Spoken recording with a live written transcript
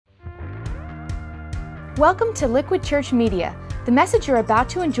Welcome to Liquid Church Media. The message you're about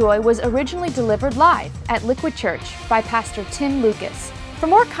to enjoy was originally delivered live at Liquid Church by Pastor Tim Lucas. For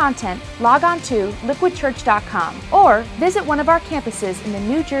more content, log on to liquidchurch.com or visit one of our campuses in the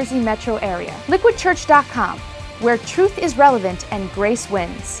New Jersey metro area. liquidchurch.com, where truth is relevant and grace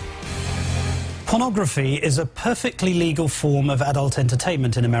wins. Pornography is a perfectly legal form of adult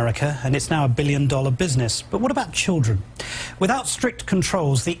entertainment in America, and it's now a billion-dollar business. But what about children? Without strict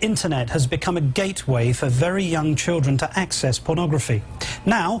controls, the internet has become a gateway for very young children to access pornography.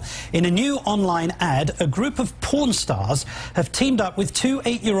 Now, in a new online ad, a group of porn stars have teamed up with two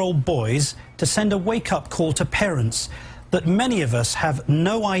 8-year-old boys to send a wake-up call to parents that many of us have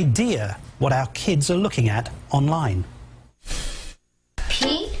no idea what our kids are looking at online.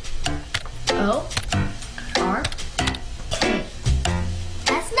 P-O-R-K.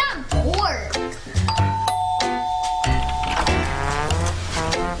 That's not pork.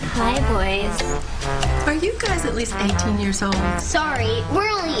 Hi, boys. Are you guys at least 18 years old? Sorry, we're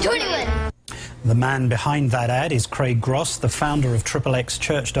only 21. The man behind that ad is Craig Gross, the founder of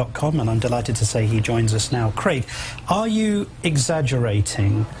XXXchurch.com, and I'm delighted to say he joins us now. Craig, are you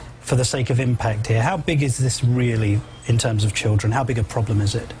exaggerating for the sake of impact here? How big is this really in terms of children? How big a problem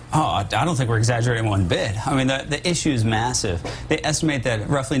is it? Oh, I don't think we're exaggerating one bit. I mean, the issue is massive. They estimate that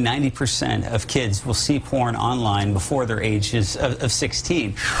roughly 90% of kids will see porn online before their age of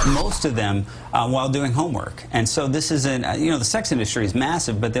 16, most of them while doing homework. And so this is the sex industry is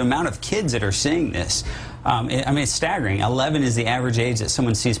massive, but the amount of kids that are seeing this, I mean, it's staggering. 11 is the average age that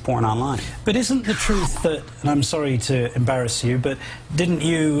someone sees porn online. But isn't the truth that, and I'm sorry to embarrass you, but didn't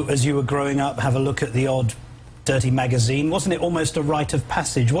you, as you were growing up, have a look at the odd dirty magazine? Wasn't it almost a rite of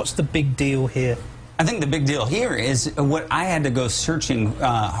passage? What's the big deal here? I think the big deal here is what I had to go searching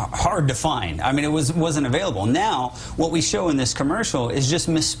hard to find. I mean, it wasn't available. Now, what we show in this commercial is just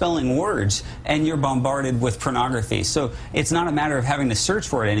misspelling words, and you're bombarded with pornography. So it's not a matter of having to search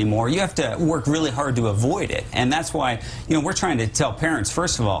for it anymore. You have to work really hard to avoid it. And that's why, we're trying to tell parents,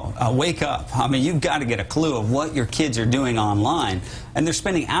 first of all, wake up. I mean, you've got to get a clue of what your kids are doing online. And they're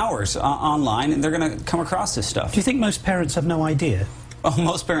spending hours online, and they're going to come across this stuff. Do you think most parents have no idea? Well,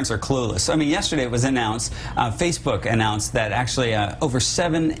 most parents are clueless. I mean, yesterday it was announced, Facebook announced that actually over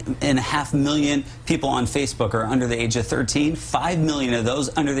 7.5 million people on Facebook are under the age of 13, 5 million of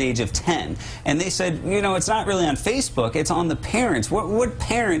those under the age of 10. And they said, it's not really on Facebook, it's on the parents. Where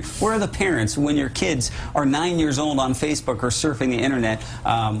are the parents when your kids are 9 years old on Facebook or surfing the internet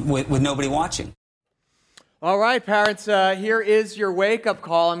with nobody watching? All right, parents, here is your wake-up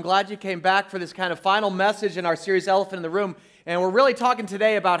call. I'm glad you came back for this kind of final message in our series, Elephant in the Room. And we're really talking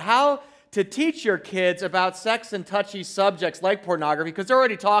today about how to teach your kids about sex and touchy subjects like pornography, because they're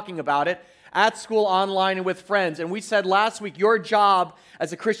already talking about it at school, online, and with friends. And we said last week, your job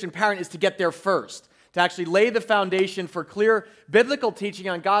as a Christian parent is to get there first, to actually lay the foundation for clear biblical teaching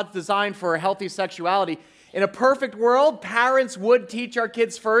on God's design for a healthy sexuality. In a perfect world, parents would teach our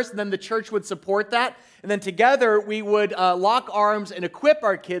kids first, and then the church would support that. And then together, we would lock arms and equip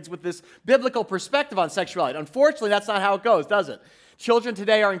our kids with this biblical perspective on sexuality. Unfortunately, that's not how it goes, does it? Children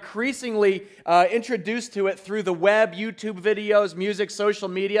today are increasingly introduced to it through the web, YouTube videos, music, social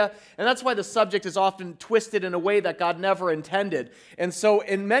media, and that's why the subject is often twisted in a way that God never intended. And so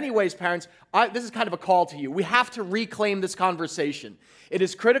in many ways, parents, this is kind of a call to you. We have to reclaim this conversation. It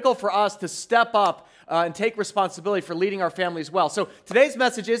is critical for us to step up and take responsibility for leading our families well. So today's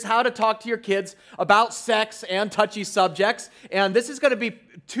message is how to talk to your kids about sex and touchy subjects. And this is going to be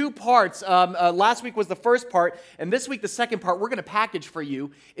two parts. Last week was the first part, and this week the second part. We're going to package for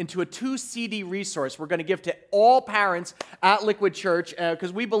you into a 2-CD resource we're going to give to all parents at Liquid Church,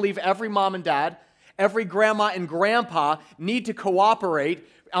 because we believe every mom and dad, every grandma and grandpa need to cooperate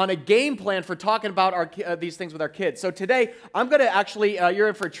on a game plan for talking about these things with our kids. So today, I'm going to actually, you're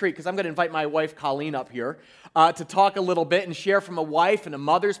in for a treat, because I'm going to invite my wife, Colleen, up here to talk a little bit and share from a wife and a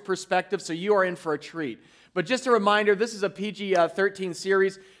mother's perspective, so you are in for a treat. But just a reminder, this is a PG-13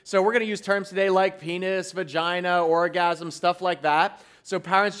 series, so we're going to use terms today like penis, vagina, orgasm, stuff like that. So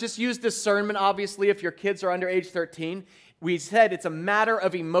parents, just use discernment, obviously, if your kids are under age 13. We said it's a matter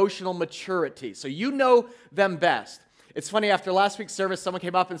of emotional maturity, so you know them best. It's funny, after last week's service, someone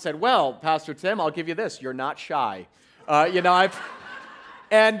came up and said, well, Pastor Tim, I'll give you this. You're not shy. And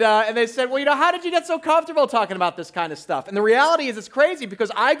they said, well, how did you get so comfortable talking about this kind of stuff? And the reality is it's crazy,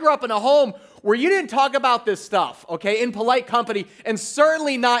 because I grew up in a home where you didn't talk about this stuff, okay, in polite company, and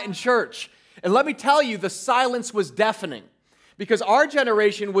certainly not in church. And let me tell you, the silence was deafening. Because our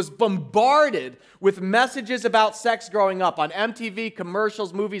generation was bombarded with messages about sex growing up on MTV,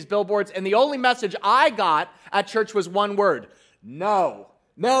 commercials, movies, billboards, and the only message I got at church was one word: no.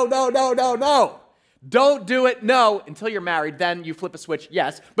 No, no, no, no, no. Don't do it, no, until you're married. Then you flip a switch,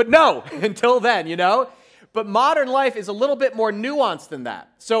 yes. But no, until then, you know? But modern life is a little bit more nuanced than that.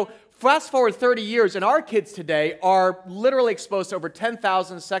 So fast forward 30 years, and our kids today are literally exposed to over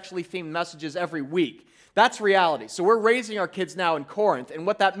 10,000 sexually themed messages every week. That's reality. So we're raising our kids now in Corinth, and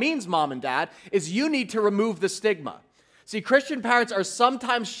what that means, mom and dad, is you need to remove the stigma. See, Christian parents are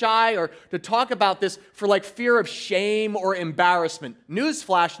sometimes shy or to talk about this for like fear of shame or embarrassment.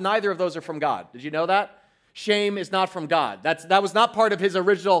 Newsflash, neither of those are from God. Did you know that? Shame is not from God. That was not part of his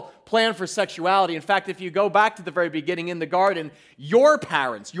original plan for sexuality. In fact, if you go back to the very beginning in the garden, your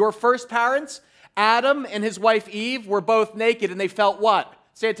parents, your first parents, Adam and his wife Eve, were both naked and they felt what?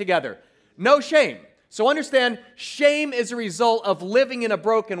 Say it together. No shame. So understand, shame is a result of living in a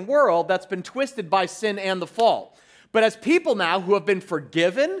broken world that's been twisted by sin and the fall. But as people now who have been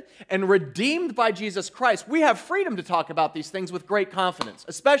forgiven and redeemed by Jesus Christ, we have freedom to talk about these things with great confidence,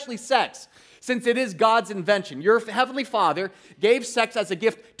 especially sex, since it is God's invention. Your Heavenly Father gave sex as a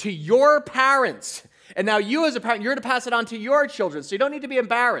gift to your parents. And now you as a parent, you're to pass it on to your children, so you don't need to be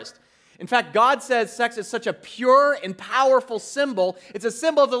embarrassed. In fact, God says sex is such a pure and powerful symbol. It's a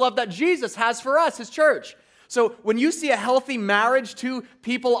symbol of the love that Jesus has for us, his church. So when you see a healthy marriage, two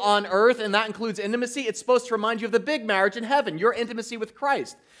people on earth, and that includes intimacy, it's supposed to remind you of the big marriage in heaven, your intimacy with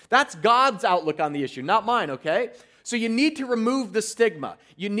Christ. That's God's outlook on the issue, not mine, okay? So you need to remove the stigma.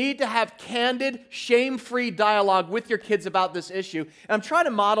 You need to have candid, shame-free dialogue with your kids about this issue. And I'm trying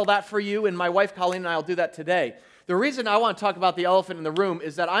to model that for you, and my wife Colleen and I will do that today. The reason I want to talk about the elephant in the room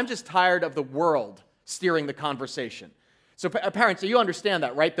is that I'm just tired of the world steering the conversation. So parents, you understand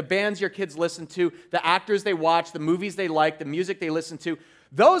that, right? The bands your kids listen to, the actors they watch, the movies they like, the music they listen to,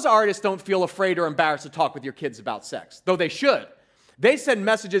 those artists don't feel afraid or embarrassed to talk with your kids about sex, though they should. They send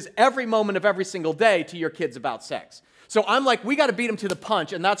messages every moment of every single day to your kids about sex. So I'm like, we got to beat them to the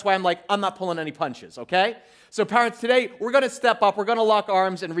punch, and that's why I'm like, I'm not pulling any punches, okay? So parents, today we're going to step up, we're going to lock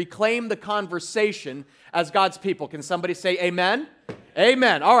arms and reclaim the conversation as God's people. Can somebody say amen?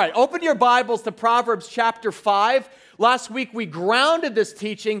 Amen. All right, open your Bibles to Proverbs chapter 5. Last week, we grounded this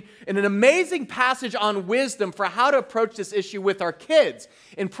teaching in an amazing passage on wisdom for how to approach this issue with our kids.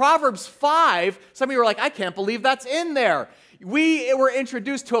 In Proverbs 5, some of you were like, I can't believe that's in there. We were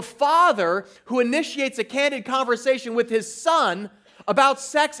introduced to a father who initiates a candid conversation with his son about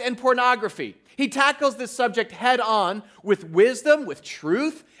sex and pornography. He tackles this subject head on with wisdom, with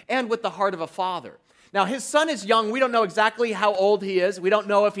truth, and with the heart of a father. Now, his son is young. We don't know exactly how old he is. We don't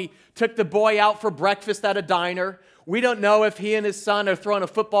know if he took the boy out for breakfast at a diner. We don't know if he and his son are throwing a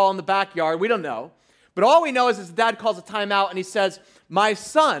football in the backyard. We don't know. But all we know is his dad calls a timeout and he says, my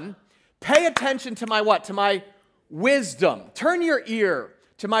son, pay attention to my what? To my wisdom. Turn your ear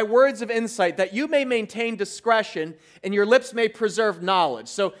to my words of insight that you may maintain discretion and your lips may preserve knowledge.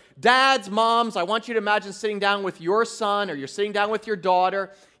 So dads, moms, I want you to imagine sitting down with your son or you're sitting down with your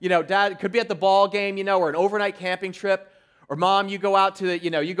daughter. You know, dad, it could be at the ball game, you know, or an overnight camping trip. Or mom, you go out to the,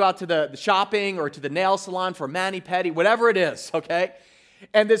 you go out to the shopping or to the nail salon for mani-pedi, whatever it is, okay?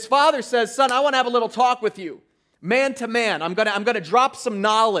 And this father says, son, I want to have a little talk with you, man to man. I'm gonna drop some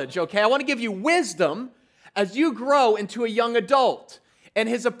knowledge, okay? I want to give you wisdom as you grow into a young adult. And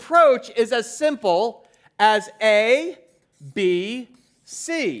his approach is as simple as A, B,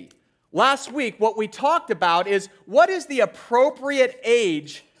 C. Last week, what we talked about is what is the appropriate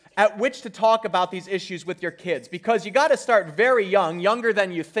age at which to talk about these issues with your kids, because you got to start very young, younger than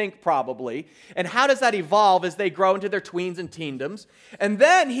you think probably, and how does that evolve as they grow into their tweens and teendoms? And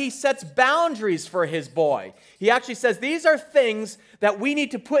then he sets boundaries for his boy. He actually says these are things that we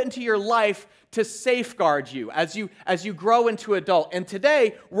need to put into your life to safeguard you as you grow into adult. And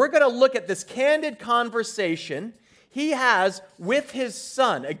today we're going to look at this candid conversation he has with his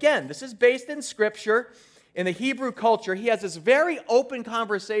son. Again, this is based in Scripture. In the Hebrew culture, he has this very open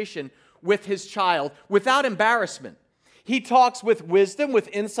conversation with his child without embarrassment. He talks with wisdom, with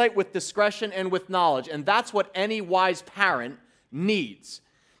insight, with discretion, and with knowledge. And that's what any wise parent needs.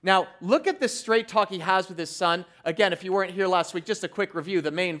 Now, look at this straight talk he has with his son. Again, if you weren't here last week, just a quick review.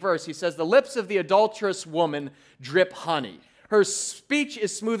 The main verse, he says, the lips of the adulterous woman drip honey. Her speech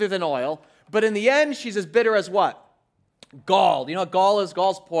is smoother than oil, but in the end, she's as bitter as what? Gall. You know what gall is?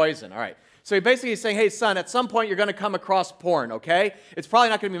 Gall's poison. All right. So he basically is saying, hey, son, at some point you're going to come across porn, okay? It's probably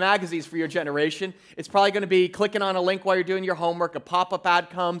not going to be magazines for your generation. It's probably going to be clicking on a link while you're doing your homework. A pop-up ad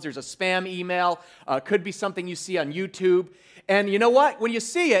comes. There's a spam email. Could be something you see on YouTube. And you know what? When you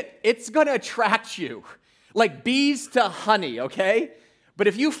see it, it's going to attract you. Like bees to honey, okay? But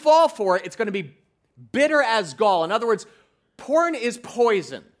if you fall for it, it's going to be bitter as gall. In other words, porn is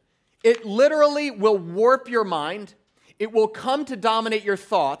poison. It literally will warp your mind. It will come to dominate your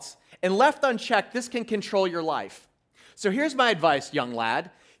thoughts. And left unchecked, this can control your life. So here's my advice, young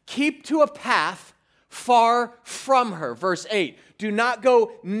lad. Keep to a path far from her. Verse 8, do not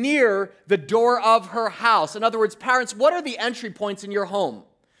go near the door of her house. In other words, parents, what are the entry points in your home?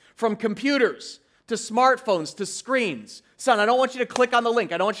 From computers to smartphones to screens. Son, I don't want you to click on the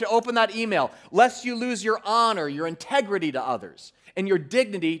link. I don't want you to open that email, lest you lose your honor, your integrity to others, and your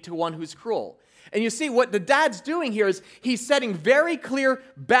dignity to one who's cruel. And you see, what the dad's doing here is he's setting very clear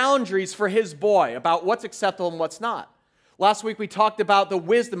boundaries for his boy about what's acceptable and what's not. Last week we talked about the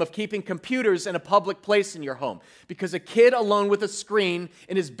wisdom of keeping computers in a public place in your home, because a kid alone with a screen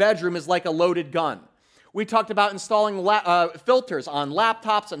in his bedroom is like a loaded gun. We talked about installing filters on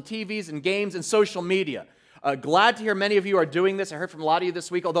laptops, on TVs, and games, and social media. Glad to hear many of you are doing this. I heard from a lot of you this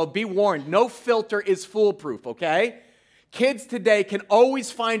week, although be warned, no filter is foolproof, okay? Kids today can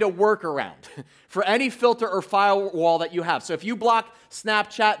always find a workaround for any filter or firewall that you have. So if you block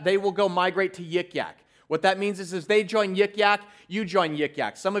Snapchat, they will go migrate to Yik Yak. What that means is if they join Yik Yak, you join Yik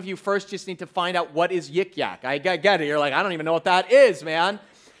Yak. Some of you first just need to find out what is Yik Yak. I get it. You're like, I don't even know what that is, man.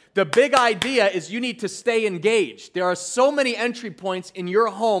 The big idea is you need to stay engaged. There are so many entry points in your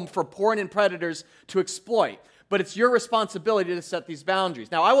home for porn and predators to exploit, but it's your responsibility to set these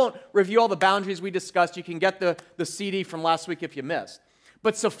boundaries. Now, I won't review all the boundaries we discussed. You can get the CD from last week if you missed.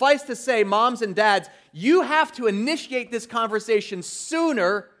 But suffice to say, moms and dads, you have to initiate this conversation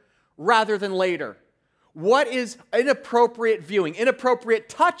sooner rather than later. What is inappropriate viewing, inappropriate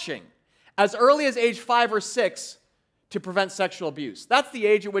touching, as early as age 5 or 6 to prevent sexual abuse? That's the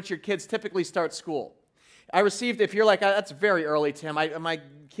age at which your kids typically start school. I received, if you're like, that's very early, Tim. My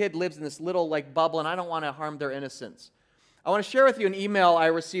kid lives in this little bubble, and I don't want to harm their innocence. I want to share with you an email I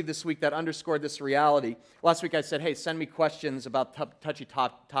received this week that underscored this reality. Last week I said, hey, send me questions about touchy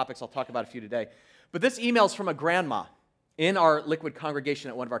topics. I'll talk about a few today. But this email is from a grandma in our Liquid congregation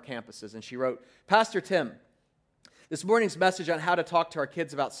at one of our campuses, and she wrote, Pastor Tim, this morning's message on how to talk to our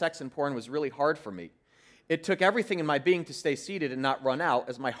kids about sex and porn was really hard for me. It took everything in my being to stay seated and not run out,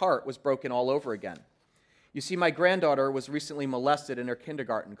 as my heart was broken all over again. You see, my granddaughter was recently molested in her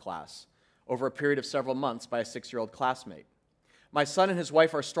kindergarten class over a period of several months by a 6-year-old classmate. My son and his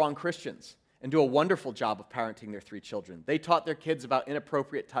wife are strong Christians and do a wonderful job of parenting their 3 children. They taught their kids about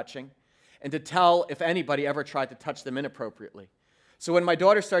inappropriate touching and to tell if anybody ever tried to touch them inappropriately. So when my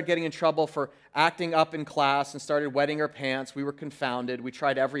daughter started getting in trouble for acting up in class and started wetting her pants, we were confounded. We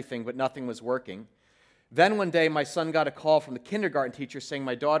tried everything, but nothing was working. Then one day, my son got a call from the kindergarten teacher saying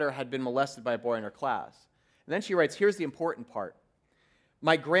my daughter had been molested by a boy in her class. And then she writes, here's the important part.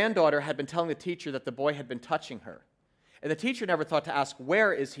 My granddaughter had been telling the teacher that the boy had been touching her. And the teacher never thought to ask,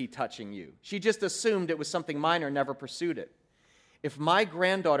 where is he touching you? She just assumed it was something minor and never pursued it. If my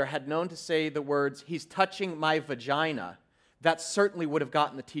granddaughter had known to say the words, he's touching my vagina, that certainly would have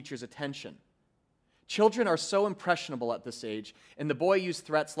gotten the teacher's attention. Children are so impressionable at this age, and the boy used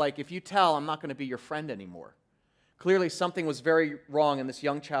threats like, if you tell, I'm not going to be your friend anymore. Clearly, something was very wrong in this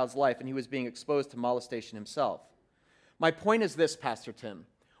young child's life, and he was being exposed to molestation himself. My point is this, Pastor Tim.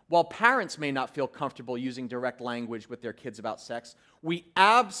 While parents may not feel comfortable using direct language with their kids about sex, we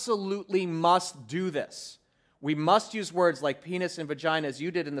absolutely must do this. We must use words like penis and vagina, as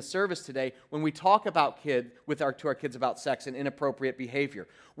you did in the service today, when we talk about to our kids about sex and inappropriate behavior.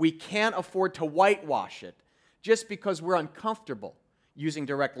 We can't afford to whitewash it just because we're uncomfortable using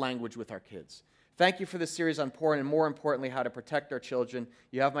direct language with our kids. Thank you for this series on porn, and more importantly, how to protect our children.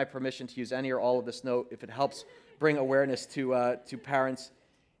 You have my permission to use any or all of this note if it helps bring awareness to parents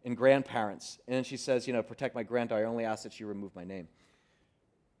and grandparents. And then she says, protect my granddaughter. I only ask that she remove my name.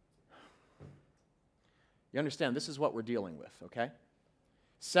 You understand, this is what we're dealing with, okay?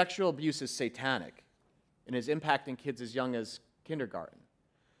 Sexual abuse is satanic and is impacting kids as young as kindergarten.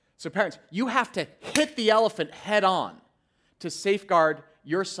 So parents, you have to hit the elephant head on to safeguard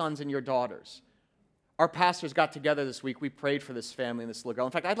your sons and your daughters. Our pastors got together this week. We prayed for this family and this little girl.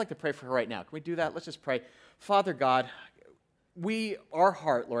 In fact, I'd like to pray for her right now. Can we do that? Let's just pray. Father God, our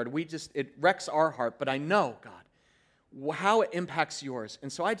heart, Lord, it wrecks our heart, but I know, God, how it impacts yours.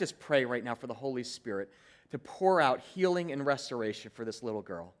 And so I just pray right now for the Holy Spirit to pour out healing and restoration for this little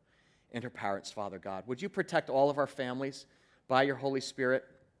girl and her parents, Father God. Would you protect all of our families by your Holy Spirit?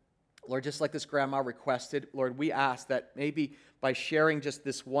 Lord, just like this grandma requested, Lord, we ask that maybe by sharing just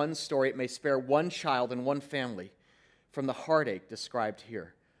this one story, it may spare one child and one family from the heartache described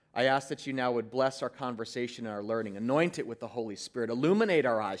here. I ask that you now would bless our conversation and our learning, anoint it with the Holy Spirit, illuminate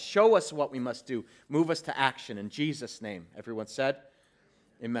our eyes, show us what we must do, move us to action in Jesus' name. Everyone said?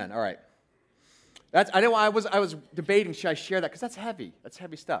 Amen. All right. I was debating, should I share that? Because that's heavy. That's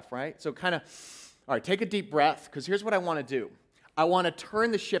heavy stuff, right? So all right, take a deep breath, because here's what I want to do. I want to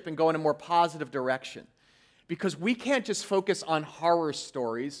turn the ship and go in a more positive direction. Because we can't just focus on horror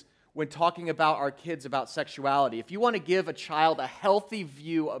stories when talking about our kids about sexuality. If you want to give a child a healthy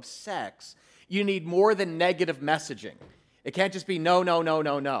view of sex, you need more than negative messaging. It can't just be no, no, no,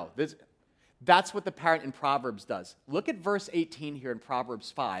 no, no. That's what the parent in Proverbs does. Look at verse 18 here in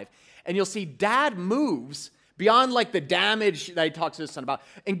Proverbs 5, and you'll see dad moves beyond like the damage that he talks to his son about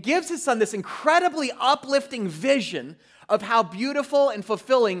and gives his son this incredibly uplifting vision of how beautiful and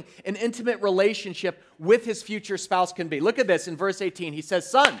fulfilling an intimate relationship with his future spouse can be. Look at this in verse 18. He says,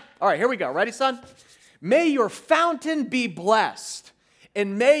 son, all right, here we go. Ready, son? May your fountain be blessed,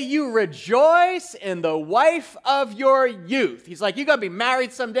 and may you rejoice in the wife of your youth. He's like, you're going to be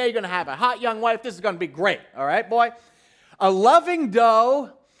married someday. You're going to have a hot young wife. This is going to be great. All right, boy? A loving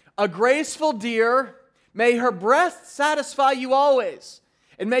doe, a graceful deer, may her breast satisfy you always,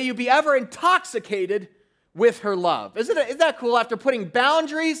 and may you be ever intoxicated with her love. Isn't that cool? After putting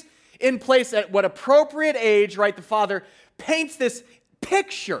boundaries in place at what appropriate age, right, the father paints this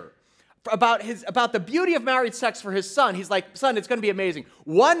picture about the beauty of married sex for his son. He's like, son, it's going to be amazing.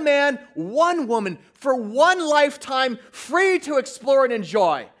 One man, one woman, for one lifetime, free to explore and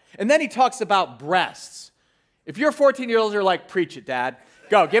enjoy. And then he talks about breasts. If you're 14-year-olds, you're like, preach it, Dad.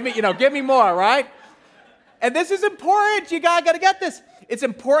 Go, give me more, right? And this is important. You got to get this. It's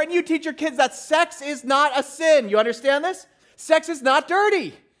important you teach your kids that sex is not a sin. You understand this? Sex is not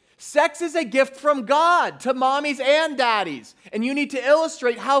dirty. Sex is a gift from God to mommies and daddies. And you need to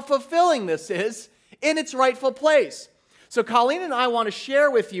illustrate how fulfilling this is in its rightful place. So Colleen and I want to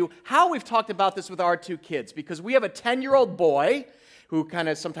share with you how we've talked about this with our two kids, because we have a 10-year-old boy who kind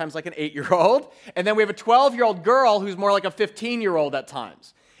of sometimes like an 8-year-old, and then we have a 12-year-old girl who's more like a 15-year-old at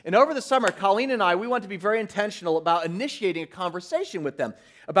times. And over the summer, Colleen and I, we want to be very intentional about initiating a conversation with them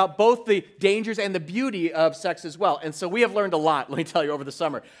about both the dangers and the beauty of sex as well. And so we have learned a lot, let me tell you, over the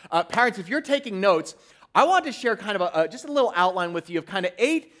summer. Parents, if you're taking notes, I want to share kind of just a little outline with you of kind of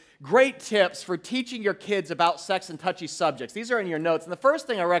 8 great tips for teaching your kids about sex and touchy subjects. These are in your notes. And the first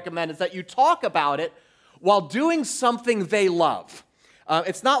thing I recommend is that you talk about it while doing something they love.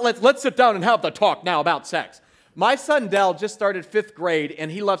 It's not let's sit down and have the talk now about sex. My son, Dell, just started 5th grade, and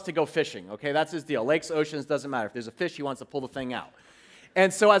he loves to go fishing, okay? That's his deal. Lakes, oceans, doesn't matter. If there's a fish, he wants to pull the thing out.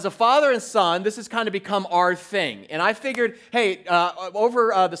 And so as a father and son, this has kind of become our thing. And I figured, hey,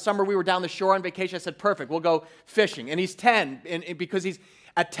 over the summer, we were down the shore on vacation. I said, perfect, we'll go fishing. And he's 10, and because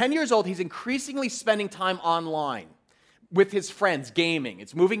at 10 years old, he's increasingly spending time online with his friends, gaming.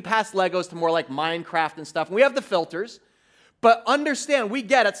 It's moving past Legos to more like Minecraft and stuff. And we have the filters. But understand, we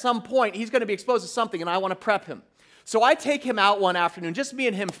get at some point he's going to be exposed to something, and I want to prep him. So I take him out one afternoon, just me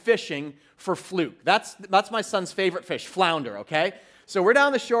and him fishing for fluke. That's my son's favorite fish, flounder, okay? So we're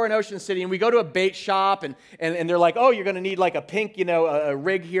down the shore in Ocean City, and we go to a bait shop, and they're like, oh, you're going to need like a pink, a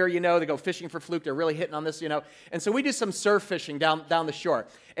rig here, they go fishing for fluke. They're really hitting on this, And so we do some surf fishing down the shore.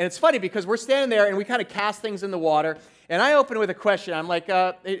 And it's funny because we're standing there, and we kind of cast things in the water, and I open with a question. I'm like,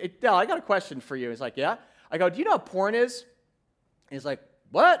 hey, Del, I got a question for you. He's like, yeah? I go, do you know what porn is? He's like,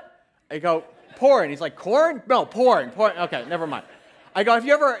 what? I go, porn. He's like, corn? No, porn. Okay, never mind. I go, have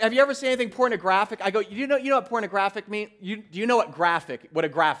you ever seen anything pornographic? I go, you know what pornographic means? Do you know what a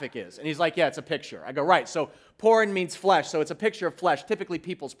graphic is? And he's like, yeah, it's a picture. I go, right. So porn means flesh. So it's a picture of flesh, typically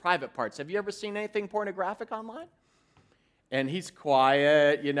people's private parts. Have you ever seen anything pornographic online? And he's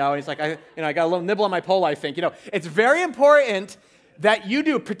quiet, and he's like, I got a little nibble on my pole, I think. It's very important that you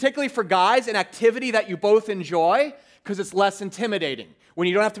do, particularly for guys, an activity that you both enjoy, because it's less intimidating. When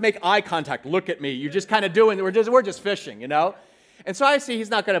you don't have to make eye contact, look at me. You're just kind of doing, we're just fishing, And so I see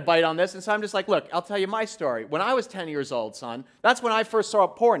he's not going to bite on this, and so I'm just like, look, I'll tell you my story. When I was 10 years old, son, that's when I first saw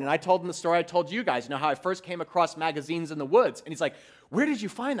porn, and I told him the story I told you guys, how I first came across magazines in the woods. And he's like, where did you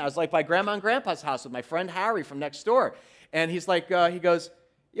find that? I was like, by Grandma and Grandpa's house with my friend Harry from next door. And he's like, he goes,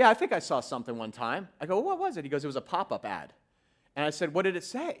 yeah, I think I saw something one time. I go, well, what was it? He goes, it was a pop-up ad. And I said, what did it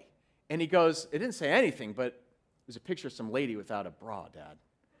say? And he goes, it didn't say anything, but it was a picture of some lady without a bra, Dad.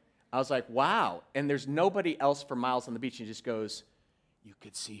 I was like, wow. And there's nobody else for miles on the beach. He just goes, you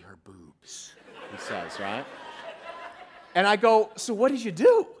could see her boobs, he says, right? And I go, so what did you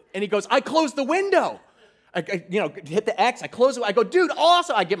do? And he goes, I closed the window. I hit the X, I close it. I go, dude,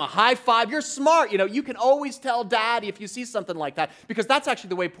 awesome. I give him a high five. You're smart. You can always tell Daddy if you see something like that, because that's actually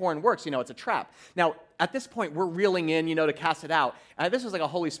the way porn works. It's a trap. Now, at this point, we're reeling in, to cast it out. And this was like a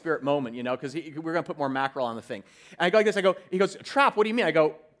Holy Spirit moment, because we're going to put more mackerel on the thing. And I go like this. He goes, trap, what do you mean? I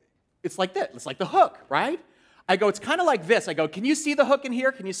go, it's like this. It's like the hook, right? I go, it's kind of like this. I go, can you see the hook in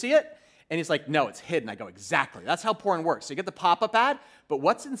here? Can you see it? And he's like, no, it's hidden. I go, exactly. That's how porn works. So you get the pop-up ad, but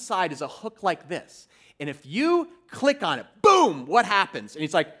what's inside is a hook like this. And if you click on it, boom, what happens? And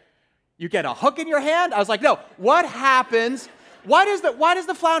he's like, you get a hook in your hand? I was like, no, what happens? Why does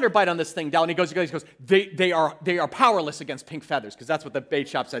the flounder bite on this thing, Dal? And he goes, they are powerless against pink feathers, because that's what the bait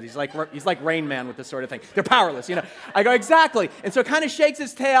shop said. He's like Rain Man with this sort of thing. They're powerless, you know. I go, exactly. And so it kind of shakes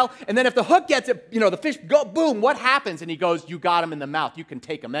his tail, and then if the hook gets it, you know, the fish go, boom, what happens? And he goes, you got him in the mouth. You can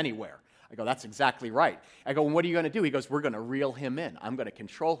take him anywhere. I go, that's exactly right. I go, and what are you going to do? He goes, we're going to reel him in. I'm going to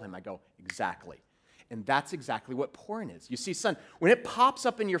control him. I go, exactly. And that's exactly what porn is. You see, son, when it pops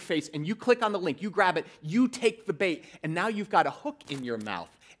up in your face and you click on the link, you grab it, you take the bait, and now you've got a hook in your mouth.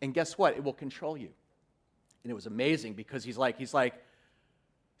 And guess what? It will control you. And it was amazing because he's like,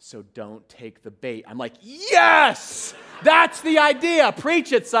 so don't take the bait. I'm like, yes! That's the idea.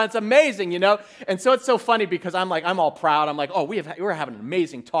 Preach it, son. It's amazing, you know? And so it's so funny because I'm all proud. I'm like, oh, we're having an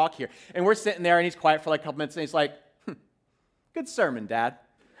amazing talk here. And we're sitting there, and he's quiet for like a couple minutes, and he's like, good sermon, Dad.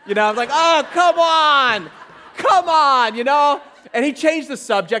 You know, I'm like, oh, come on, you know? And he changed the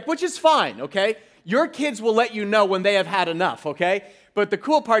subject, which is fine, okay? Your kids will let you know when they have had enough, okay? But the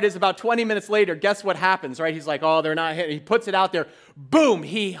cool part is about 20 minutes later, guess what happens, right? He's like, oh, they're not hitting. He puts it out there. Boom,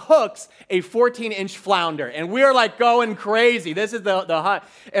 he hooks a 14-inch flounder. And we're like going crazy. This is the high.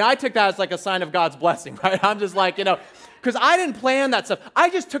 And I took that as like a sign of God's blessing, right? I'm just like, you know, because I didn't plan that stuff.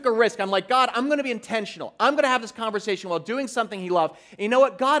 I just took a risk. I'm like, God, I'm going to be intentional. I'm going to have this conversation while doing something he loved. And you know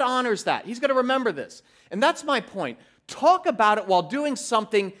what? God honors that. He's going to remember this. And that's my point. Talk about it while doing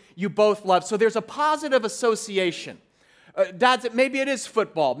something you both love. So there's a positive association. Dads, maybe it is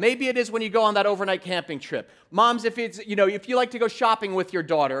football. Maybe it is when you go on that overnight camping trip. Moms, if you like to go shopping with your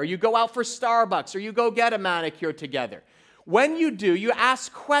daughter, or you go out for Starbucks, or you go get a manicure together. When you do, you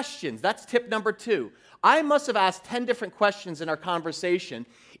ask questions. That's tip number 2. I must have asked 10 different questions in our conversation.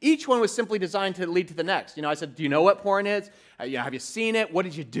 Each one was simply designed to lead to the next. You know, I said, do you know what porn is? Have you seen it? What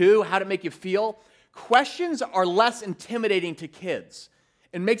did you do? How did it make you feel? Questions are less intimidating to kids.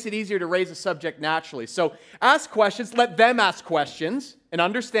 It makes it easier to raise a subject naturally. So ask questions, let them ask questions, and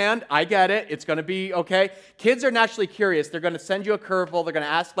understand, I get it, it's going to be okay. Kids are naturally curious. They're going to send you a curveball. They're going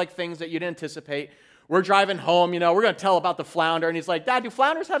to ask like things that you didn't anticipate. We're driving home, you know, we're going to tell about the flounder. And he's like, Dad, do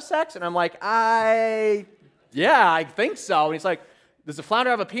flounders have sex? And I'm like, yeah, I think so. And he's like, does the flounder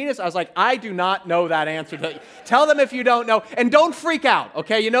have a penis? I was like, I do not know that answer. Tell them if you don't know. And don't freak out,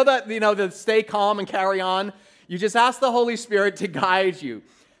 okay? You know the stay calm and carry on? You just ask the Holy Spirit to guide you.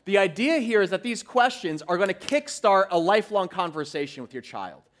 The idea here is that these questions are going to kickstart a lifelong conversation with your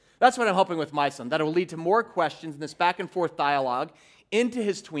child. That's what I'm hoping with my son, that it will lead to more questions in this back and forth dialogue into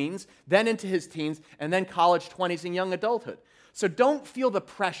his tweens, then into his teens, and then college 20s and young adulthood. So don't feel the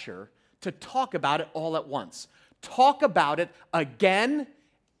pressure to talk about it all at once. Talk about it again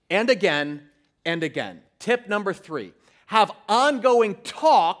and again and again. Tip number 3, have ongoing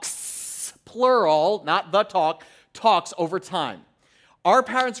talks, plural, not the talk, talks over time. Our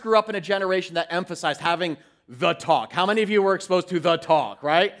parents grew up in a generation that emphasized having the talk. How many of you were exposed to the talk,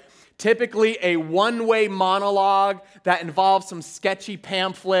 right? Typically a one-way monologue that involves some sketchy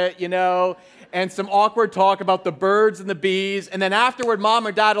pamphlet, you know, and some awkward talk about the birds and the bees. And then afterward, mom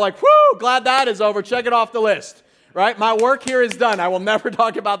or dad are like, whoo, glad that is over. Check it off the list, right? My work here is done. I will never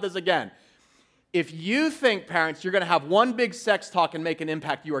talk about this again. If you think, parents, you're going to have one big sex talk and make an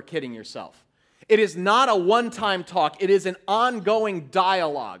impact, you are kidding yourself. It is not a one-time talk. It is an ongoing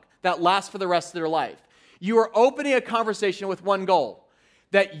dialogue that lasts for the rest of their life. You are opening a conversation with one goal,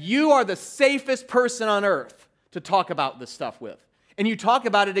 that you are the safest person on earth to talk about this stuff with. And you talk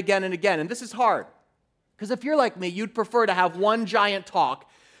about it again and again. And this is hard, because if you're like me, you'd prefer to have one giant talk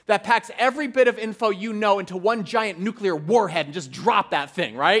that packs every bit of info you know into one giant nuclear warhead and just drop that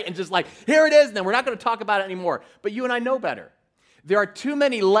thing, right? And just like, here it is, and then we're not going to talk about it anymore. But you and I know better. There are too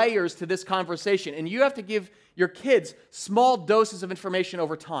many layers to this conversation, and you have to give your kids small doses of information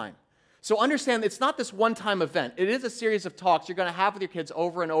over time. So understand, it's not this one-time event. It is a series of talks you're going to have with your kids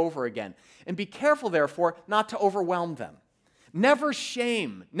over and over again. And be careful, therefore, not to overwhelm them. Never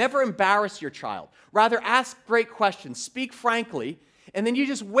shame, never embarrass your child. Rather, ask great questions, speak frankly, and then you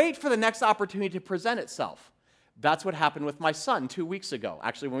just wait for the next opportunity to present itself. That's what happened with my son 2 weeks ago,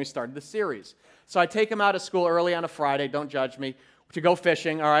 actually, when we started the series. So I take him out of school early on a Friday, don't judge me, to go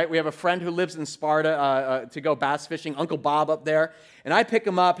fishing, all right? We have a friend who lives in Sparta to go bass fishing, Uncle Bob up there. And I pick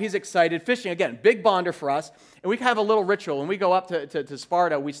him up. He's excited. Fishing, again, big bonder for us. And we have a little ritual. When we go up to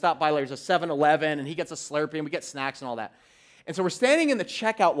Sparta, we stop by, there's a 7-Eleven, and he gets a Slurpee, and we get snacks and all that. And so we're standing in the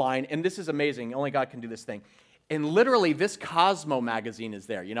checkout line, and this is amazing. Only God can do this thing. And literally, this Cosmo magazine is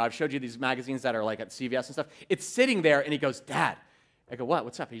there. You know, I've showed you these magazines that are like at CVS and stuff. It's sitting there, and he goes, Dad, I go, what?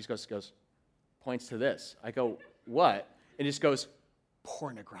 What's up? He just goes, points to this. I go, what? And he just goes,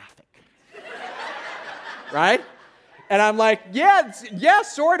 pornographic. Right? And I'm like, yeah,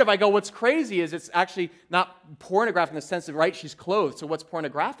 sort of. I go, what's crazy is it's actually not pornographic in the sense of, right, she's clothed, so what's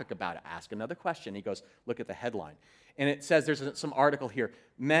pornographic about it? Ask another question. He goes, look at the headline. And it says, there's some article here,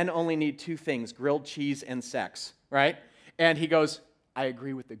 men only need 2 things, grilled cheese and sex, right? And he goes, I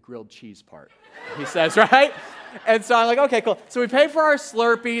agree with the grilled cheese part, he says, right? And so I'm like, okay, cool. So we pay for our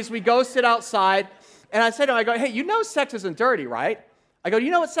Slurpees, we go sit outside, and I said to him, I go, hey, you know sex isn't dirty, right? I go, do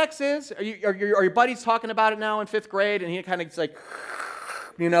you know what sex is? Are your buddies talking about it now in 5th grade? And he kind of like,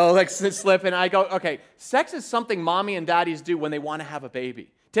 like slipping. I go, okay, sex is something mommy and daddies do when they want to have a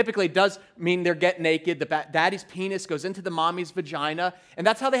baby. Typically, it does mean they get naked. The daddy's penis goes into the mommy's vagina, and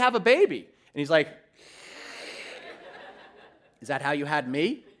that's how they have a baby. And he's like, is that how you had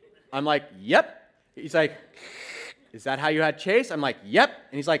me? I'm like, yep. He's like, is that how you had Chase? I'm like, yep.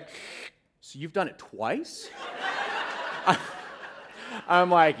 And he's like, so you've done it twice? I'm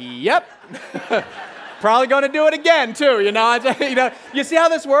like, yep. Probably going to do it again, too, You see how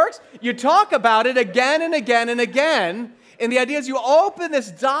this works? You talk about it again and again and again, and the idea is you open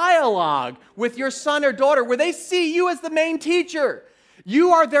this dialogue with your son or daughter where they see you as the main teacher.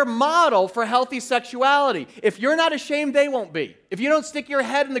 You are their model for healthy sexuality. If you're not ashamed, they won't be. If you don't stick your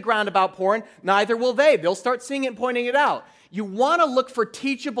head in the ground about porn, neither will they. They'll start seeing it and pointing it out. You want to look for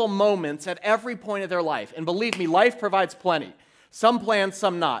teachable moments at every point of their life. And believe me, life provides plenty. Some planned,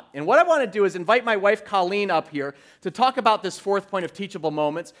 some not. And what I want to do is invite my wife, Colleen, up here to talk about this 4th point of teachable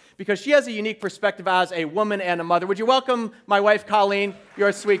moments because she has a unique perspective as a woman and a mother. Would you welcome my wife, Colleen? You're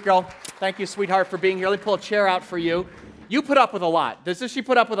a sweet girl. Thank you, sweetheart, for being here. Let me pull a chair out for you. You put up with a lot. Does she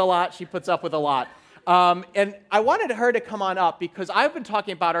put up with a lot? She puts up with a lot. And I wanted her to come on up because I've been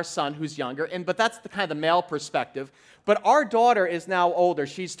talking about our son who's younger, but that's the kind of the male perspective. But our daughter is now older.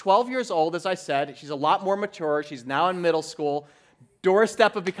 She's 12 years old, as I said. She's a lot more mature. She's now in middle school.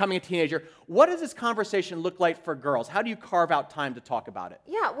 Doorstep of becoming a teenager. What does this conversation look like for girls? How do you carve out time to talk about it?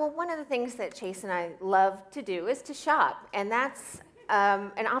 Yeah, well, one of the things that Chase and I love to do is to shop, and that's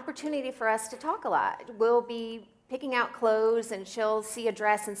an opportunity for us to talk a lot. We'll be picking out clothes, and she'll see a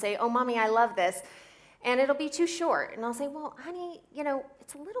dress and say, oh, Mommy, I love this, and it'll be too short. And I'll say, well, honey,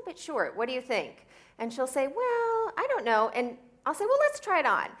 it's a little bit short. What do you think? And she'll say, well, I don't know. And I'll say, well, let's try it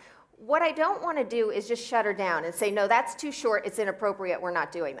on. What I don't want to do is just shut her down and say, no, that's too short, it's inappropriate, we're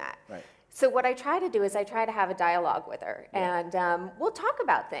not doing that. Right. So what I try to do is I try to have a dialogue with her, and we'll talk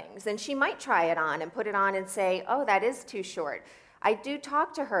about things, and she might try it on and put it on and say, oh, that is too short. I do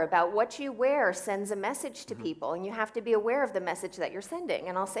talk to her about what you wear sends a message to people, and you have to be aware of the message that you're sending.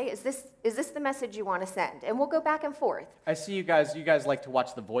 And I'll say, is this the message you want to send? And we'll go back and forth. I see you guys like to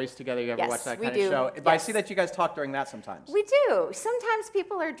watch The Voice together. You ever watch that kind of show? But I see that you guys talk during that sometimes. We do. Sometimes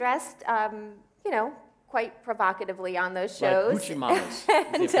people are dressed, quite provocatively on those shows. Like Gucci Mamas, the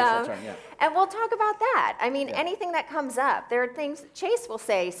official term, yeah. And we'll talk about that. I mean, anything that comes up. There are things, Chase will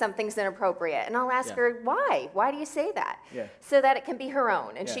say something's inappropriate, and I'll ask her, why? Why do you say that? Yeah. So that it can be her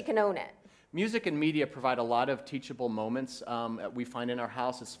own, and she can own it. Music and media provide a lot of teachable moments we find in our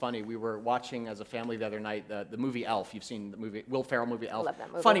house. It's funny. We were watching as a family the other night the movie Elf. You've seen the movie, Will Ferrell movie Elf. I love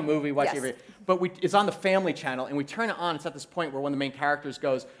that movie. Funny movie. Watch it. But it's on the Family Channel, and we turn it on. It's at this point where one of the main characters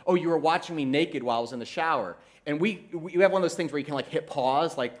goes, oh, you were watching me naked while I was in the shower. And we have one of those things where you can like hit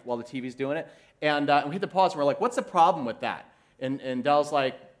pause like while the TV's doing it. And we hit the pause, and we're like, what's the problem with that? And Dell's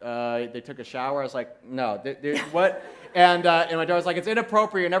like, they took a shower. I was like, no, what? And my daughter's like, it's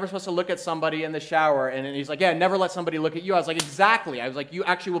inappropriate. You're never supposed to look at somebody in the shower. And he's like, yeah, never let somebody look at you. I was like, exactly. I was like, you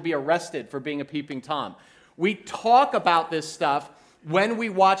actually will be arrested for being a peeping Tom. We talk about this stuff when we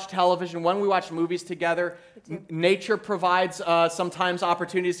watch television, when we watch movies together. Nature provides sometimes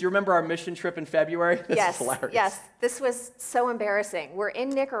opportunities. Do you remember our mission trip in February? This is hilarious. Yes. This was so embarrassing. We're in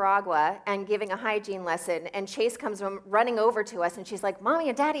Nicaragua and giving a hygiene lesson, and Chase comes running over to us, and she's like, Mommy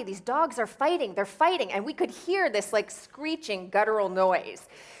and Daddy, these dogs are fighting. They're fighting. And we could hear this like screeching guttural noise.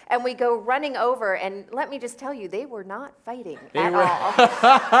 And we go running over, and let me just tell you, they were not fighting at all.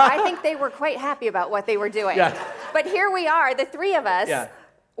 I think they were quite happy about what they were doing. Yeah. But here we are, the three of us,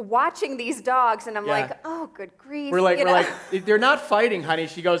 watching these dogs, and I'm like, oh, good grief. We're like, they're not fighting, honey.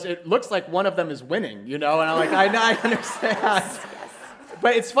 She goes, it looks like one of them is winning, And I'm like, I understand. Yes.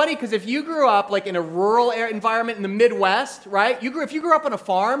 But it's funny, because if you grew up like in a rural environment in the Midwest, right? If you grew up on a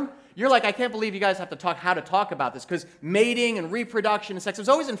farm, you're like, I can't believe you guys have to talk how to talk about this, because mating and reproduction and sex is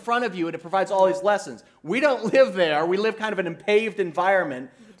always in front of you, and it provides all these lessons. We don't live there. We live kind of in a paved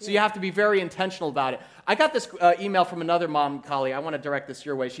environment, so you have to be very intentional about it. I got this email from another mom colleague. I want to direct this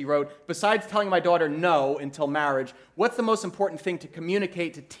your way. She wrote, besides telling my daughter no until marriage, what's the most important thing to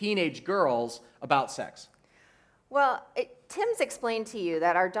communicate to teenage girls about sex? Well, Tim's explained to you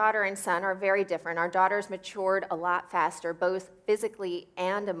that our daughter and son are very different. Our daughter's matured a lot faster, both physically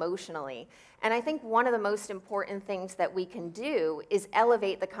and emotionally. And I think one of the most important things that we can do is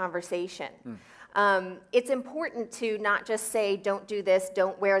elevate the conversation. It's important to not just say, don't do this,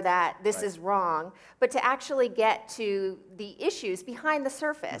 don't wear that, this is wrong, but to actually get to the issues behind the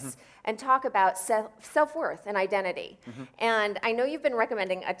surface and talk about self-worth and identity. And I know you've been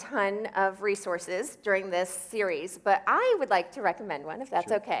recommending a ton of resources during this series, but I would like to recommend one, if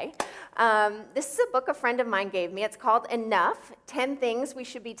that's okay. This is a book a friend of mine gave me. It's called Enough, 10 Things We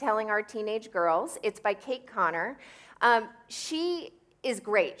Should Be Telling Our Teenage Girls. It's by Kate Connor. She is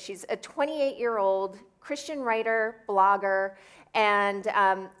great. She's a 28-year-old Christian writer, blogger, and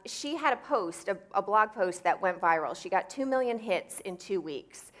she had a blog post that went viral. She got 2 million hits in 2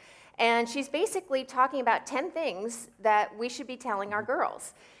 weeks. And she's basically talking about 10 things that we should be telling our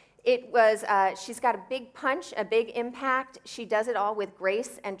girls. She's got a big punch, a big impact. She does it all with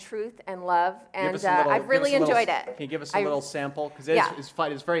grace and truth and love, and I've really enjoyed it. Can you give us a little sample? Because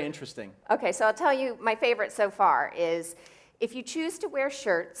it's very interesting. Okay, so I'll tell you my favorite so far is, if you choose to wear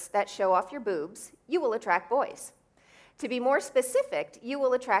shirts that show off your boobs, you will attract boys. To be more specific, you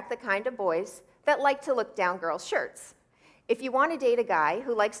will attract the kind of boys that like to look down girls' shirts. If you want to date a guy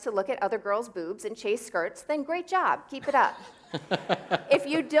who likes to look at other girls' boobs and chase skirts, then great job, keep it up. If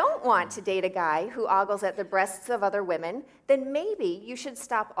you don't want to date a guy who ogles at the breasts of other women, then maybe you should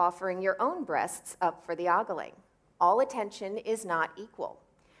stop offering your own breasts up for the ogling. All attention is not equal.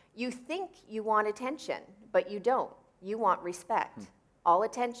 You think you want attention, but you don't. You want respect. All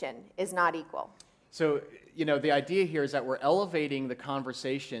attention is not equal. So, the idea here is that we're elevating the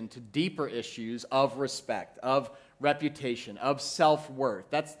conversation to deeper issues of respect, of reputation, of self-worth.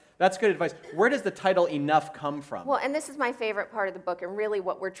 That's good advice. Where does the title Enough come from? Well, and this is my favorite part of the book, and really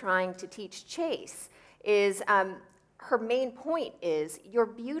what we're trying to teach Chase is her main point is, you're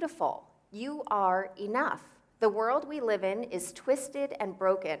beautiful. You are enough. The world we live in is twisted and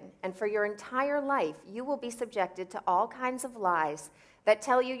broken, and for your entire life, you will be subjected to all kinds of lies that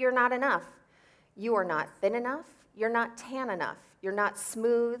tell you you're not enough. You are not thin enough, you're not tan enough, you're not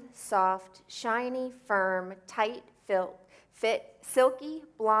smooth, soft, shiny, firm, tight, fit, silky,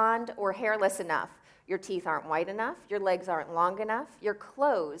 blonde, or hairless enough. Your teeth aren't white enough, your legs aren't long enough, your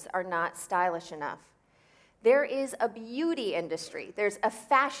clothes are not stylish enough. There is a beauty industry, there's a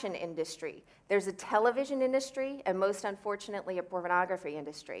fashion industry, there's a television industry, and most unfortunately, a pornography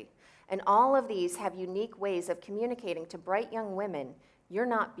industry. And all of these have unique ways of communicating to bright young women, you're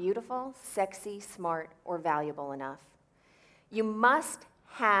not beautiful, sexy, smart, or valuable enough. You must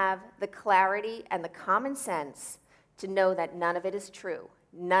have the clarity and the common sense to know that none of it is true,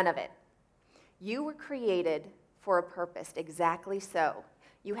 none of it. You were created for a purpose, exactly so.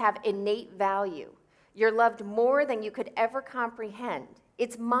 You have innate value. You're loved more than you could ever comprehend.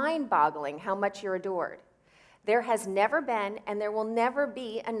 It's mind-boggling how much you're adored. There has never been and there will never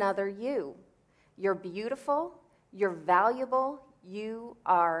be another you. You're beautiful, you're valuable, you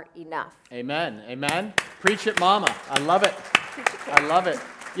are enough. Amen, amen. Preach it, mama. I love it. I love it.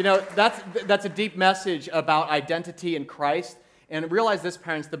 That's a deep message about identity in Christ. And realize this,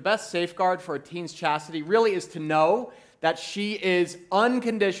 parents, the best safeguard for a teen's chastity really is to know that she is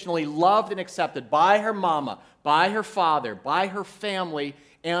unconditionally loved and accepted by her mama, by her father, by her family,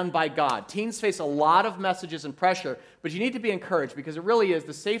 and by God. Teens face a lot of messages and pressure, but you need to be encouraged because it really is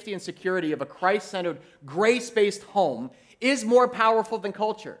the safety and security of a Christ-centered, grace-based home is more powerful than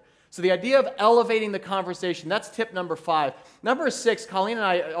culture. So the idea of elevating the conversation, that's tip number 5. Number 6, Colleen and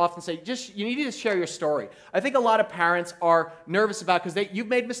I often say, you need to share your story. I think a lot of parents are nervous about because you've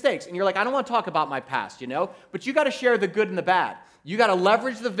made mistakes, and you're like, I don't want to talk about my past, but you got to share the good and the bad. You got to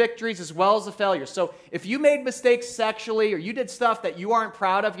leverage the victories as well as the failures. So if you made mistakes sexually or you did stuff that you aren't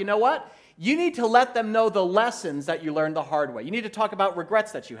proud of, you know what? You need to let them know the lessons that you learned the hard way. You need to talk about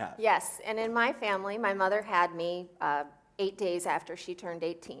regrets that you have. Yes, and in my family, my mother had me 8 days after she turned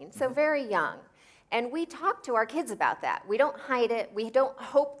 18, so very young. And we talk to our kids about that. We don't hide it. We don't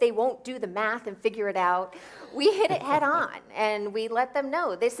hope they won't do the math and figure it out. We hit it head on, and we let them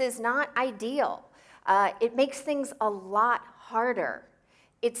know this is not ideal. It makes things a lot harder.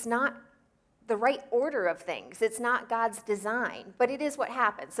 It's not the right order of things. It's not God's design, but it is what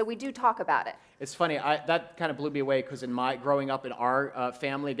happens. So we do talk about it. It's funny, that kind of blew me away because growing up in our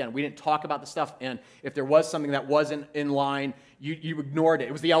family, again, we didn't talk about the stuff, and if there was something that wasn't in line, you ignored it.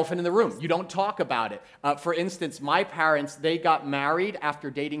 It was the elephant in the room. You don't talk about it. For instance, my parents, they got married after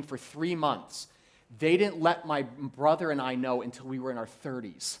dating for 3 months. they didn't let my brother and I know until we were in our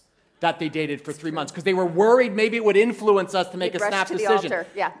 30s that they dated for 3 months because they were worried maybe it would influence us to make a snap decision.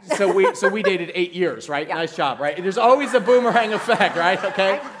 Yeah. So we dated 8 years, right? Yeah. Nice job, right? There's always a boomerang effect, right?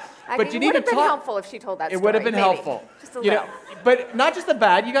 Okay. But you need to talk. It would have been helpful if she told that story. It would have been maybe. helpful. Just a little. But not just the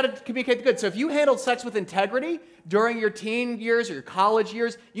bad, you got to communicate the good. So if you handled sex with integrity during your teen years or your college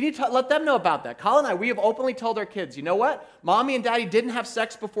years, you need to let them know about that. Colin and I, we have openly told our kids, you know what? Mommy and Daddy didn't have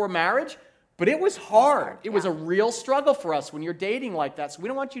sex before marriage, but it was hard. It was a real struggle for us when you're dating like that. So we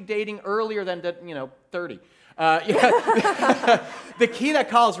don't want you dating earlier than 30. The key that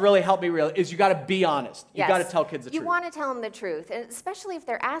Colin's really helped me realize is you got to be honest. You got to tell kids the truth. You want to tell them the truth, and especially if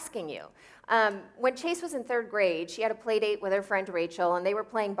they're asking you. When Chase was in 3rd grade, she had a play date with her friend Rachel, and they were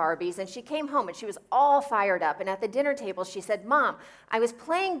playing Barbies, and she came home, and she was all fired up. And at the dinner table, she said, Mom, I was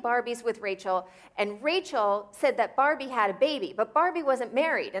playing Barbies with Rachel, and Rachel said that Barbie had a baby, but Barbie wasn't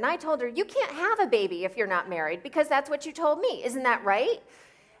married. And I told her, you can't have a baby if you're not married, because that's what you told me. Isn't that right?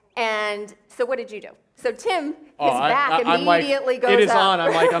 And so what did you do? So Tim, his back immediately goes up. It is on.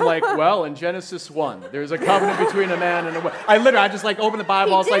 I'm like, well, in Genesis 1, there's a covenant between a man and a woman. I just opened the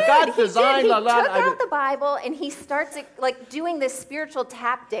Bible. I was like, God's design. He took out the Bible and he starts doing this spiritual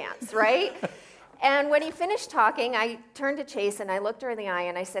tap dance, right? And when he finished talking, I turned to Chase and I looked her in the eye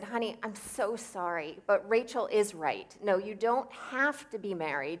and I said, honey, I'm so sorry, but Rachel is right. No, you don't have to be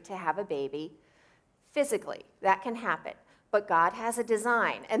married to have a baby physically. That can happen. But God has a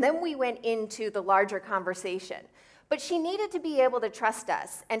design. And then we went into the larger conversation. But she needed to be able to trust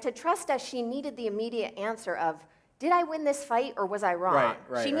us. And to trust us, she needed the immediate answer of, did I win this fight or was I wrong?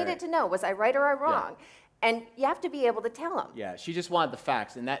 She needed to know, was I right or wrong? Yeah. And you have to be able to tell them. Yeah, she just wanted the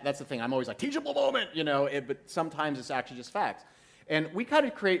facts. And that's the thing. I'm always like, teachable moment, but sometimes it's actually just facts. And we have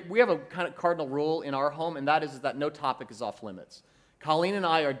a kind of cardinal rule in our home, and that is that no topic is off limits. Colleen and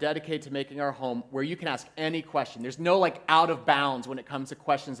I are dedicated to making our home where you can ask any question. There's no out of bounds when it comes to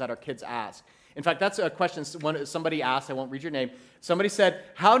questions that our kids ask. In fact, that's a question somebody asked. I won't read your name. Somebody said,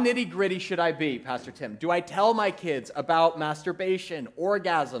 how nitty-gritty should I be, Pastor Tim? Do I tell my kids about masturbation,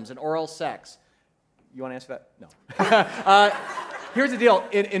 orgasms, and oral sex? You want to answer that? No. Here's the deal.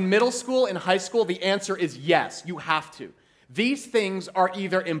 In middle school, in high school, the answer is yes. You have to. These things are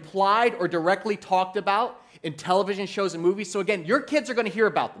either implied or directly talked about in television shows and movies. So again, your kids are going to hear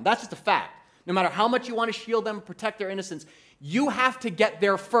about them. That's just a fact. No matter how much you want to shield them and protect their innocence, you have to get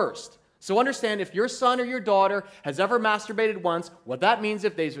there first. So understand, if your son or your daughter has ever masturbated once, what that means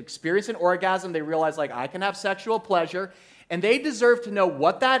if they've experienced an orgasm, they realize, I can have sexual pleasure, and they deserve to know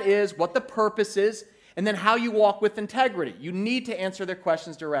what that is, what the purpose is, and then how you walk with integrity. You need to answer their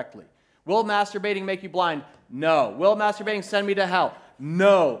questions directly. Will masturbating make you blind? No. Will masturbating send me to hell?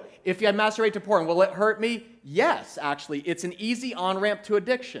 No. If you masturbate to porn, will it hurt me? Yes, actually. It's an easy on-ramp to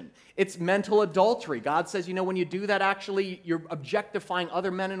addiction. It's mental adultery. God says, when you do that, actually, you're objectifying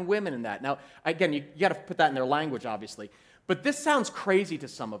other men and women in that. Now, again, you got to put that in their language, obviously. But this sounds crazy to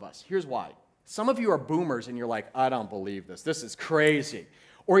some of us. Here's why. Some of you are boomers, and you're like, I don't believe this. This is crazy.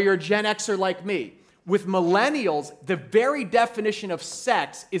 Or you're a Gen Xer like me. With millennials, the very definition of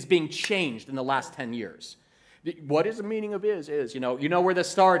sex is being changed in the last 10 years. What is the meaning of is? You know where this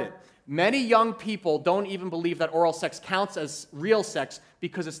started. Many young people don't even believe that oral sex counts as real sex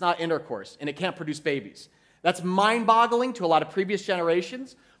because it's not intercourse and it can't produce babies. That's mind-boggling to a lot of previous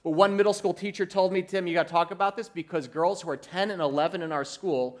generations. But one middle school teacher told me, Tim, you got to talk about this because girls who are 10 and 11 in our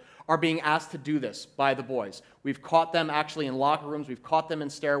school are being asked to do this by the boys. We've caught them actually in locker rooms. We've caught them in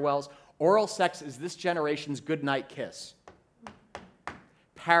stairwells. Oral sex is this generation's goodnight kiss.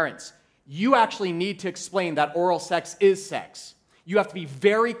 Parents, you actually need to explain that oral sex is sex. You have to be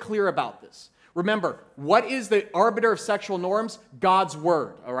very clear about this. Remember, what is the arbiter of sexual norms? God's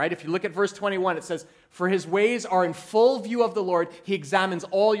word, all right? If you look at verse 21, it says, for his ways are in full view of the Lord. He examines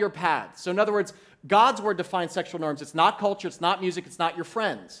all your paths. So in other words, God's word defines sexual norms. It's not culture, it's not music, it's not your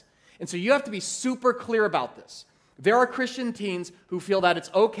friends. And so you have to be super clear about this. There are Christian teens who feel that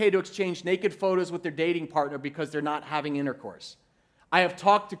it's okay to exchange naked photos with their dating partner because they're not having intercourse. I have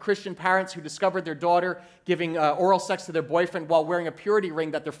talked to Christian parents who discovered their daughter giving oral sex to their boyfriend while wearing a purity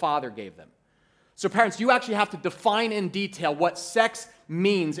ring that their father gave them. So parents, you actually have to define in detail what sex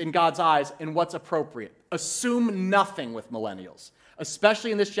means in God's eyes and what's appropriate. Assume nothing with millennials,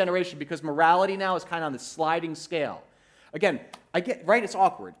 especially in this generation, because morality now is kind of on the sliding scale. Again, I get, right, it's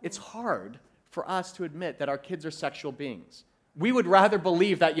awkward. It's hard for us to admit that our kids are sexual beings. We would rather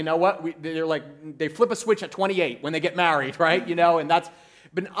believe that, you know what, they flip a switch at 28 when they get married, right?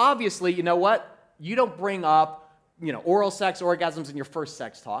 But obviously, you know what? You don't bring up, oral sex, orgasms in your first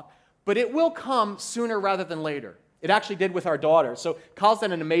sex talk, but it will come sooner rather than later. It actually did with our daughter. So Kyle's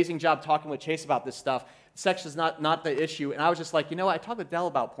done an amazing job talking with Chase about this stuff. Sex is not the issue. And I was just like, you know what? I talked with Dell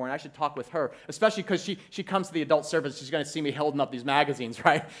about porn. I should talk with her, especially because she comes to the adult service. She's going to see me holding up these magazines,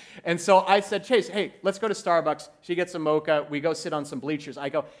 right? And so I said, Chase, hey, let's go to Starbucks. She gets a mocha. We go sit on some bleachers. I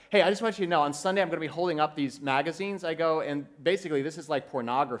go, hey, I just want you to know, on Sunday I'm going to be holding up these magazines. I go, and basically this is like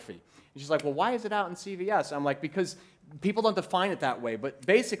pornography. And she's like, well, why is it out in CVS? I'm like, because people don't define it that way. But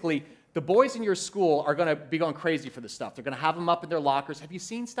basically, the boys in your school are going to be going crazy for this stuff. They're going to have them up in their lockers. Have you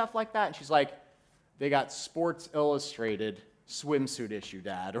seen stuff like that? And she's like, they got Sports Illustrated swimsuit issue,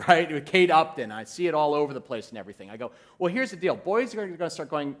 Dad, right? With Kate Upton. I see it all over the place and everything. I go, well, here's the deal. Boys are going to start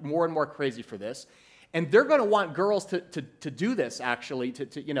going more and more crazy for this. And they're going to want girls to do this, actually.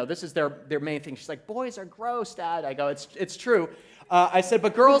 This is their main thing. She's like, boys are gross, Dad. I go, it's true. I said,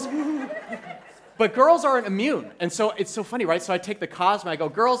 but girls aren't immune. And so it's so funny, right? So I take the Cosmo. I go,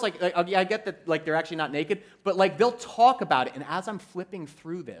 girls, yeah, I get that, they're actually not naked. But, they'll talk about it. And as I'm flipping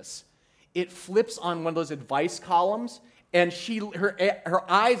through this, it flips on one of those advice columns, and her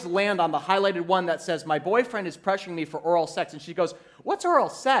eyes land on the highlighted one that says, my boyfriend is pressuring me for oral sex. And she goes, what's oral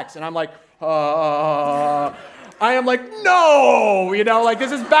sex? And I'm like, I am like, no,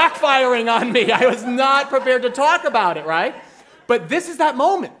 this is backfiring on me. I was not prepared to talk about it, right? But this is that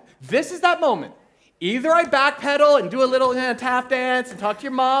moment. This is that moment. Either I backpedal and do a little tap dance and talk to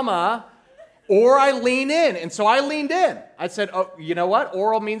your mama, or I lean in. And so I leaned in. I said, oh, you know what?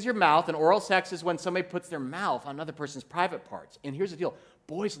 Oral means your mouth, and oral sex is when somebody puts their mouth on another person's private parts. And here's the deal.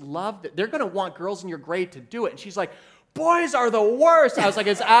 Boys love it. They're going to want girls in your grade to do it. And she's like, boys are the worst. I was like,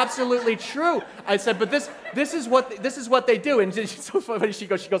 it's absolutely true. I said, but this is what they do. And she's so funny. She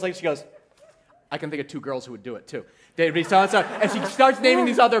goes, I can think of 2 girls who would do it too. And she starts naming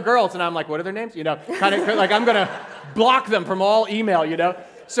these other girls, and I'm like, what are their names? Kind of like I'm going to block them from all email,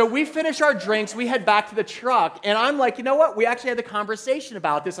 So we finish our drinks, we head back to the truck, and I'm like, you know what? We actually had the conversation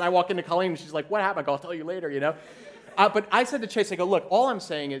about this, and I walk into Colleen, and she's like, what happened? I go, I'll tell you later, But I said to Chase, I go, look, all I'm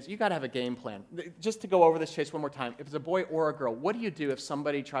saying is you got to have a game plan. Just to go over this, Chase, one more time. If it's a boy or a girl, what do you do if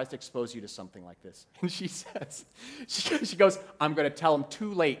somebody tries to expose you to something like this? And she says, she goes, I'm going to tell him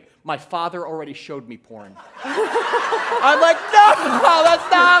too late. My father already showed me porn. I'm like, no,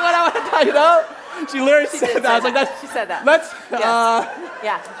 that's not what I want to tell you, She literally said that. I was like, she said that. Let's,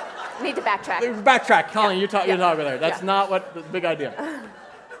 yeah. Need to backtrack. Backtrack, Colleen, you're talking with her. That's not what the big idea.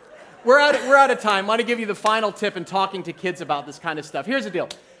 We're out of time. I want to give you the final tip in talking to kids about this kind of stuff. Here's the deal.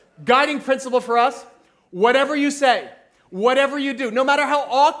 Guiding principle for us, whatever you say, whatever you do, no matter how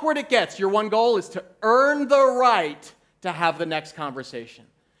awkward it gets, your one goal is to earn the right to have the next conversation.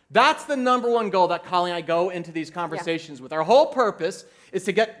 That's the number one goal that Colleen and I go into these conversations with. Our whole purpose is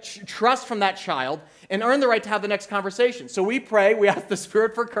to get trust from that child and earn the right to have the next conversation. So we pray, we ask the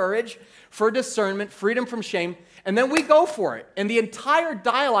Spirit for courage, for discernment, freedom from shame, and then we go for it. And the entire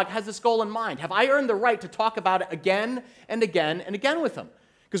dialogue has this goal in mind. Have I earned the right to talk about it again and again and again with them?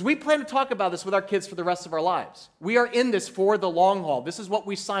 Because we plan to talk about this with our kids for the rest of our lives. We are in this for the long haul. This is what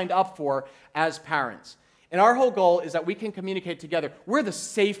we signed up for as parents. And our whole goal is that we can communicate together. We're the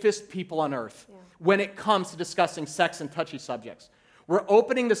safest people on earth when it comes to discussing sex and touchy subjects. We're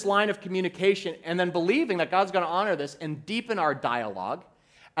opening this line of communication and then believing that God's going to honor this and deepen our dialogue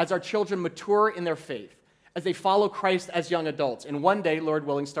as our children mature in their faith, as they follow Christ as young adults, and one day, Lord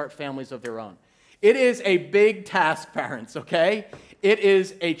willing, start families of their own. It is a big task, parents, okay? It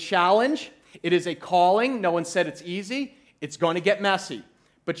is a challenge. It is a calling. No one said it's easy. It's going to get messy.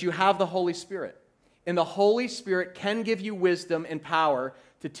 But you have the Holy Spirit. And the Holy Spirit can give you wisdom and power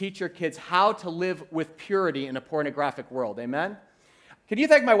to teach your kids how to live with purity in a pornographic world. Amen? Can you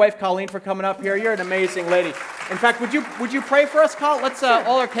thank my wife, Colleen, for coming up here? You're an amazing lady. In fact, would you pray for us, Colleen? Let's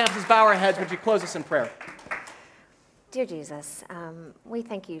all our campuses bow our heads. Would you close us in prayer? Dear Jesus, we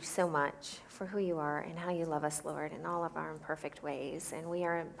thank you so much for who you are and how you love us, Lord, in all of our imperfect ways. And we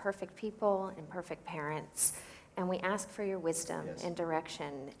are imperfect people, imperfect parents. And we ask for your wisdom and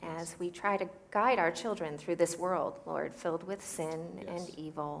direction as we try to guide our children through this world, Lord, filled with sin and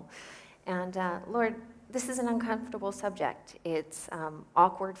evil. And Lord, this is an uncomfortable subject. It's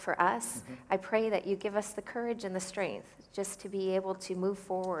awkward for us. I pray that you give us the courage and the strength just to be able to move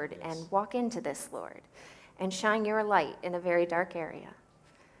forward and walk into this, Lord, and shine your light in a very dark area.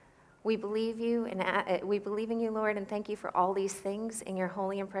 We believe you, and we believe in you, Lord, and thank you for all these things. In your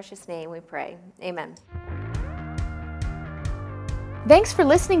holy and precious name we pray. Amen. Thanks for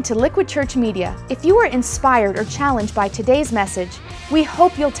listening to Liquid Church Media. If you were inspired or challenged by today's message, we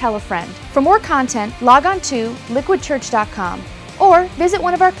hope you'll tell a friend. For more content, log on to liquidchurch.com or visit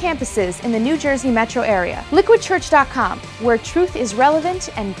one of our campuses in the New Jersey metro area. liquidchurch.com, where truth is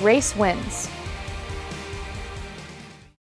relevant and grace wins.